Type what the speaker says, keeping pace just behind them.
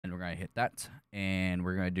And we're going to hit that. And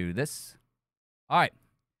we're going to do this. All right.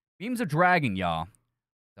 Beams of Dragon, y'all.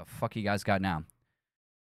 The fuck you guys got now?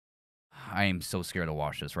 I am so scared to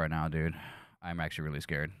watch this right now, dude. I'm actually really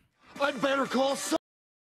scared. I'd better call Saul.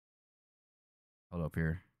 Hold up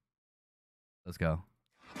here. Let's go.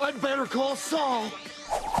 I'd better call Saul.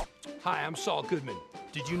 Hi, I'm Saul Goodman.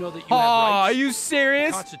 Did you know that you Oh, have rights? are you serious?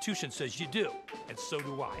 The Constitution says you do, and so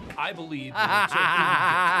do I. I believe that until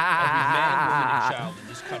proven guilty, every man, woman, and child in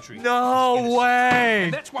this country is No innocent. way.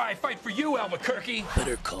 And that's why I fight for you, Albuquerque.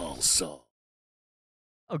 Better call Saul.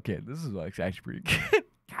 Okay, this is actually pretty good.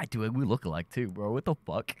 God, dude, we look alike too, bro. What the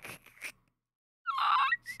fuck?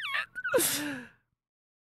 Oh, shit.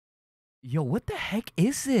 Yo, what the heck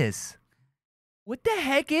is this? What the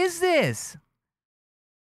heck is this?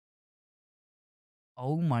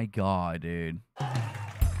 Oh my god, dude. Look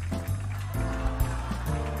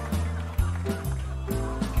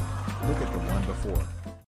at the one before.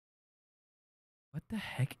 What the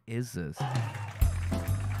heck is this?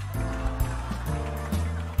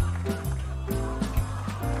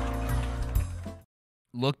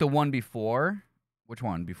 Look, the one before. Which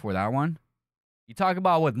one? Before that one? You talk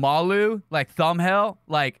about with Malu, like thumb hell,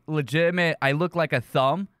 like legitimate. I look like a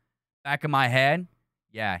thumb back of my head.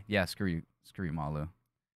 Yeah, screw you, Malu.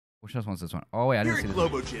 Which one's this one? Oh wait, I didn't see Here this at one.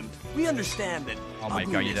 Globo Gym, we understand that Oh my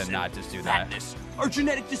god, you did not just do that. fatness are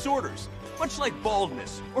genetic disorders, much like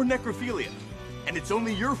baldness or necrophilia. And it's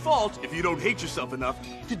only your fault if you don't hate yourself enough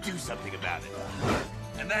to do something about it.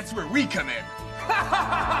 And that's where we come in.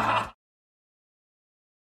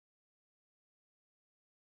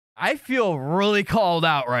 I feel really called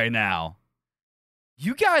out right now.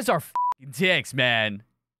 You guys are f***ing dicks, man.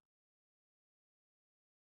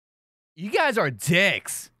 You guys are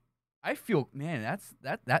dicks. I feel, man,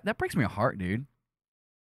 that breaks my heart, dude.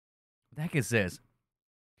 What the heck is this?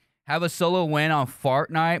 Have a solo win on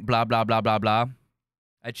Fart Night, blah, blah, blah, blah, blah.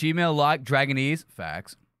 Achievement unlocked, Dragonese,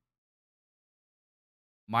 facts.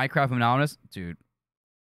 Minecraft Anonymous, dude.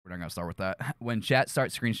 We're not going to start with that. When chat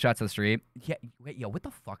starts screenshots of the stream. Yeah, wait, yo, what the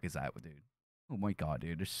fuck is that, dude? Oh my god,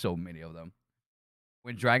 dude. There's so many of them.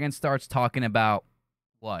 When Dragon starts talking about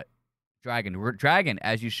what? Dragon,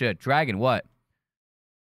 as you should. Dragon, what?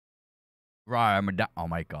 Right, oh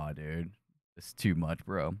my god, dude. This is too much,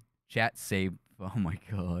 bro. Chat save. Oh my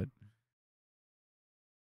god.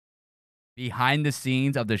 Behind the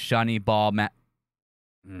scenes of the Shiny Ball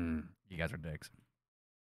You guys are dicks.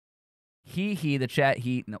 The chat,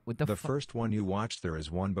 no, what the first one you watched, there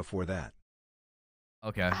is one before that.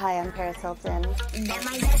 Okay. Hi, I'm Paris Hilton. That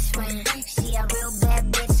my best friend. She a real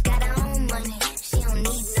bad bitch, got her own money. She don't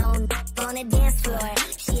need no on the dance floor.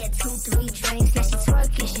 She had 2-3 drinks, now she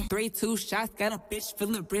twerking. 3-2 shots, got a bitch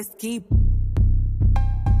feeling risky.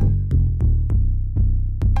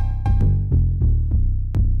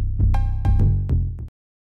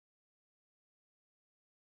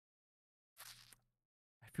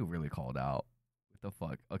 I feel really called out. What the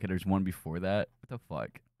fuck? Okay, there's one before that. What the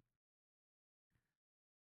fuck?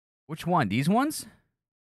 Which one? These ones?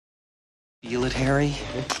 Feel it, Harry?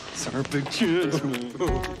 It's our big chance.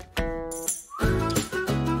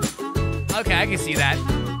 Okay, I can see that.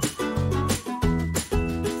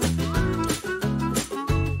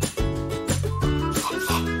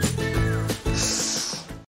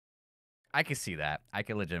 I can see that. I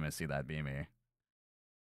can legitimately see that being me.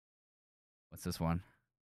 What's this one?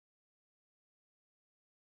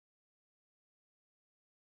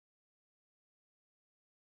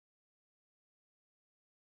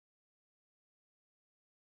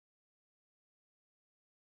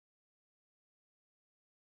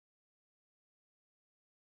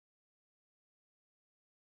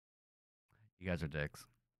 You guys are dicks.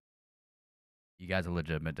 You guys are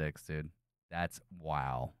legitimate dicks, dude. That's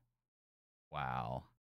wow. Wow.